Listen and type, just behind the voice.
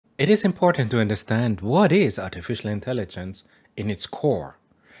It is important to understand what is artificial intelligence in its core.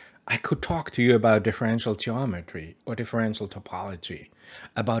 I could talk to you about differential geometry or differential topology,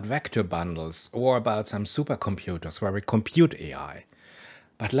 about vector bundles, or about some supercomputers where we compute AI.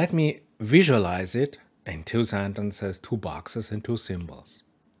 But let me visualize it in two sentences, two boxes, and two symbols.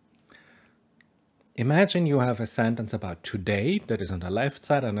 Imagine you have a sentence about today that is on the left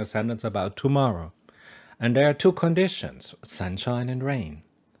side and a sentence about tomorrow. And there are two conditions, sunshine and rain.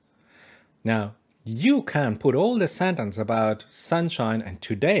 Now, you can put all the sentence about sunshine and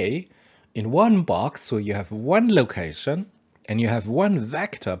today in one box, so you have one location and you have one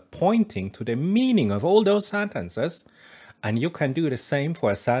vector pointing to the meaning of all those sentences, and you can do the same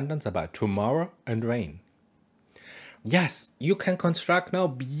for a sentence about tomorrow and rain. Yes, you can construct now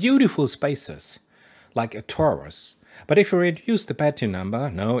beautiful spaces, like a torus. But if you reduce the Betti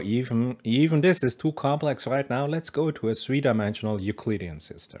number, no, even this is too complex right now, let's go to a three-dimensional Euclidean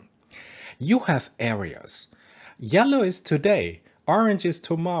system. You have areas. Yellow is today, orange is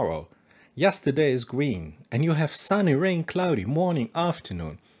tomorrow, yesterday is green, and you have sunny, rain, cloudy, morning,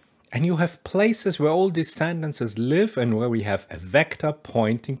 afternoon. And you have places where all these sentences live and where we have a vector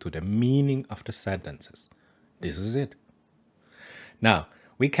pointing to the meaning of the sentences. This is it. Now,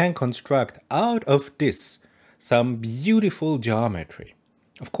 we can construct out of this some beautiful geometry.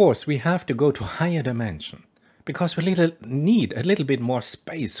 Of course, we have to go to higher dimension because we need a little bit more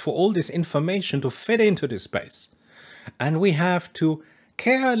space for all this information to fit into this space. And we have to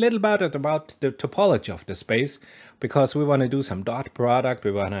care a little about the topology of the space because we want to do some dot product,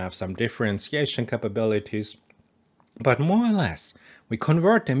 we want to have some differentiation capabilities. But more or less, we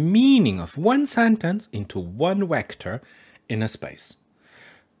convert the meaning of one sentence into one vector in a space.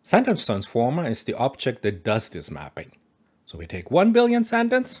 Sentence transformer is the object that does this mapping. So we take 1 billion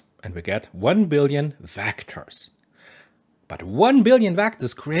sentence and we get 1 billion vectors. But 1 billion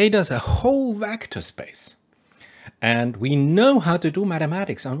vectors create us a whole vector space. And we know how to do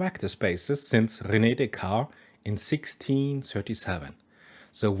mathematics on vector spaces since René Descartes in 1637.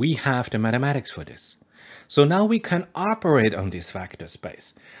 So we have the mathematics for this. So now we can operate on this vector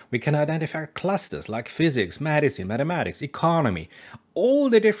space. We can identify clusters like physics, medicine, mathematics, economy. All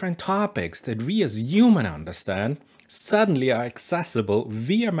the different topics that we as humans understand suddenly are accessible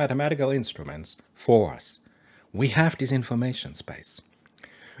via mathematical instruments for us. We have this information space.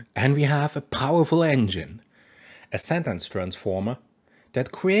 And we have a powerful engine, a sentence transformer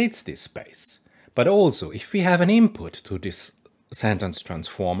that creates this space. But also, if we have an input to this sentence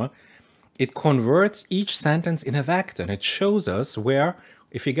transformer, it converts each sentence in a vector and it shows us where,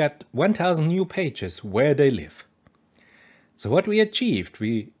 if we get 1000 new pages, where they live. So what we achieved,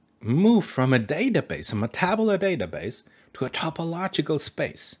 we moved from a database, from a tabular database, to a topological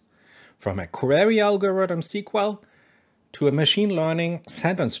space. From a query algorithm SQL to a machine learning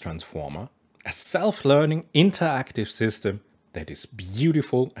sentence transformer, a self-learning interactive system that is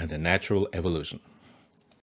beautiful and a natural evolution.